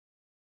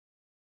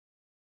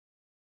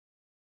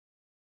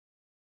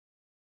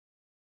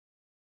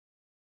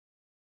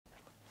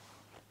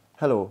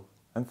Hello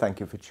and thank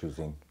you for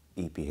choosing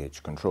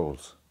EPH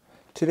Controls.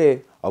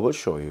 Today I will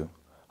show you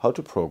how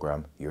to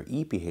program your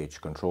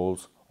EPH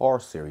Controls R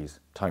Series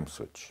time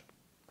switch.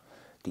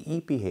 The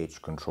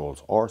EPH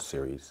Controls R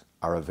Series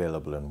are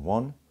available in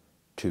 1,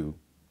 2,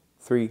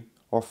 3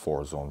 or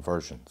 4 zone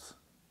versions.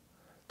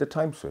 The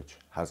time switch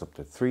has up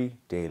to 3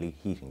 daily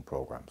heating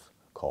programs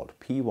called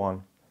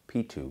P1,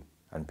 P2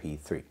 and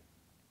P3.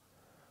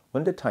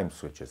 When the time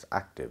switch is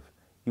active,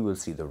 you will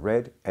see the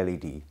red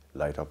LED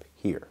light up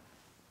here.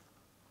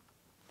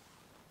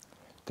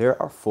 There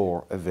are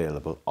 4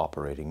 available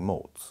operating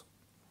modes.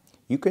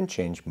 You can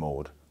change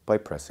mode by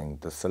pressing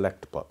the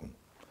select button.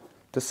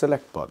 The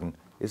select button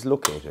is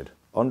located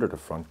under the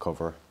front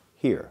cover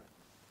here.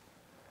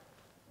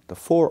 The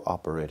 4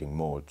 operating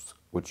modes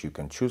which you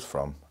can choose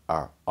from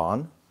are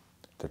on,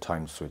 the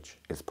time switch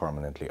is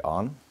permanently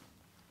on,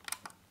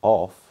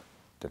 off,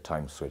 the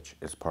time switch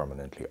is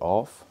permanently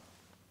off,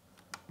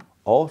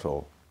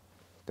 auto,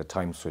 the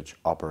time switch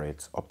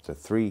operates up to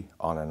 3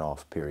 on and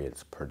off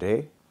periods per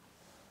day,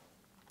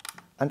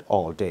 and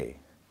all day,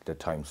 the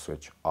time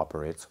switch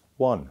operates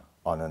 1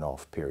 on and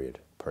off period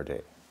per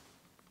day.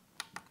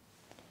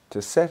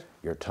 To set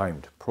your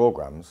timed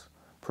programs,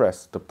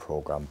 press the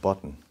Program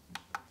button.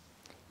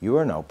 You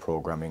are now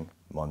programming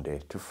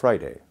Monday to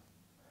Friday.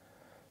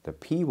 The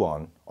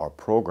P1 or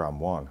Program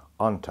 1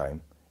 on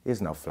time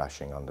is now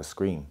flashing on the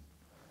screen.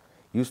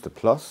 Use the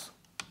plus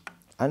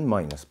and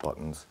minus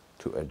buttons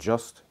to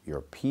adjust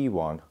your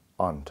P1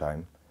 on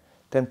time,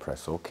 then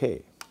press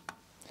OK.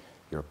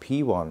 Your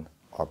P1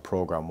 or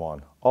Program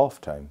 1 off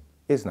time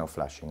is now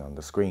flashing on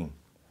the screen.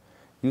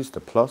 Use the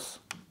plus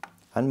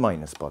and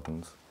minus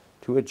buttons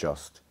to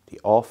adjust the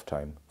off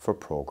time for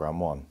Program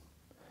 1,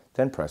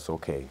 then press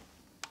OK.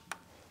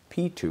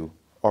 P2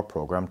 or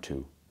Program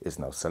 2 is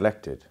now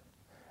selected.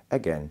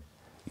 Again,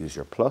 use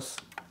your plus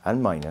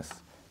and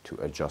minus to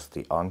adjust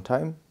the on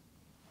time,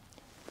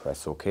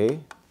 press OK.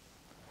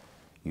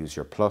 Use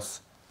your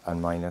plus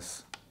and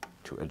minus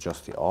to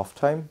adjust the off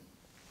time,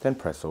 then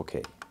press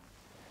OK.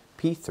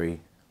 P3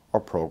 or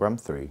Program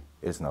 3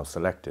 is now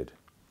selected.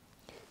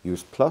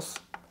 Use plus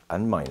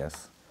and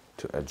minus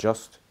to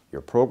adjust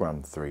your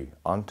Program 3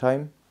 on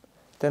time,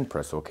 then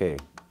press OK.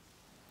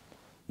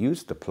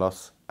 Use the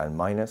plus and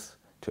minus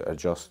to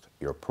adjust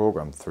your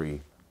Program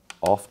 3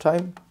 off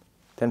time,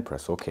 then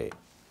press OK.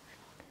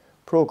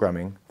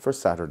 Programming for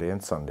Saturday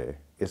and Sunday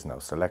is now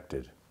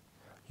selected.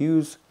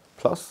 Use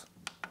plus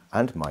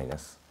and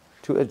minus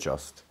to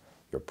adjust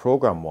your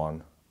Program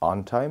 1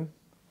 on time,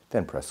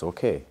 then press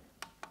OK.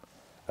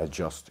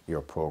 Adjust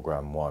your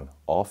Program 1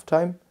 off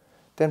time,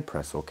 then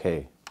press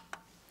OK.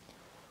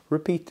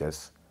 Repeat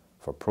this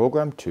for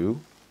Program 2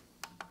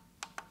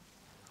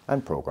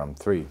 and Program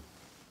 3.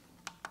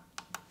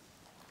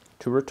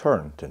 To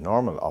return to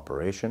normal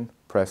operation,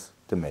 press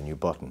the menu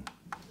button.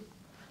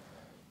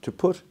 To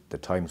put the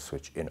time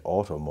switch in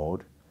auto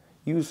mode,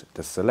 use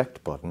the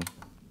select button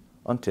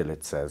until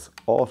it says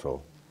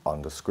auto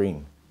on the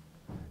screen.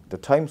 The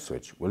time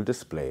switch will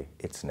display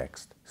its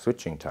next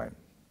switching time.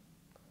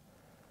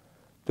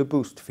 The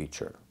boost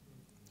feature.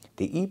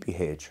 The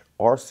EPH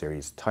R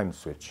Series time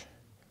switch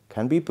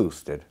can be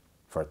boosted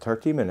for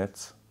 30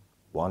 minutes,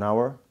 1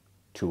 hour,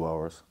 2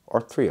 hours or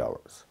 3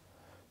 hours.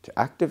 To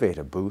activate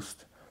a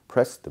boost,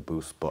 press the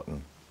boost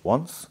button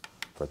once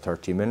for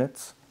 30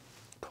 minutes,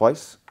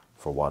 twice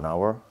for 1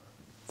 hour,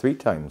 3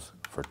 times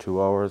for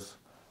 2 hours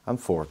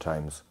and 4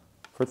 times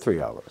for 3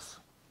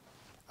 hours.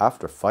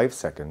 After 5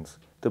 seconds,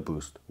 the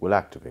boost will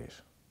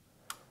activate.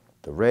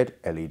 The red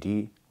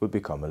LED will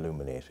become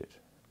illuminated.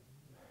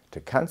 To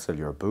cancel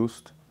your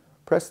boost,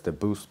 press the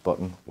boost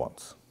button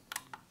once.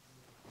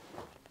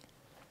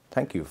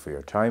 Thank you for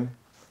your time.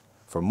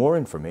 For more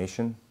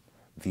information,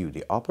 view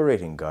the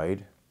operating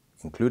guide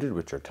included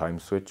with your time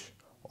switch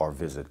or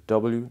visit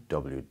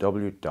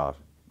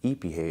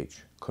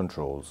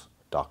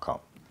www.ephcontrols.com.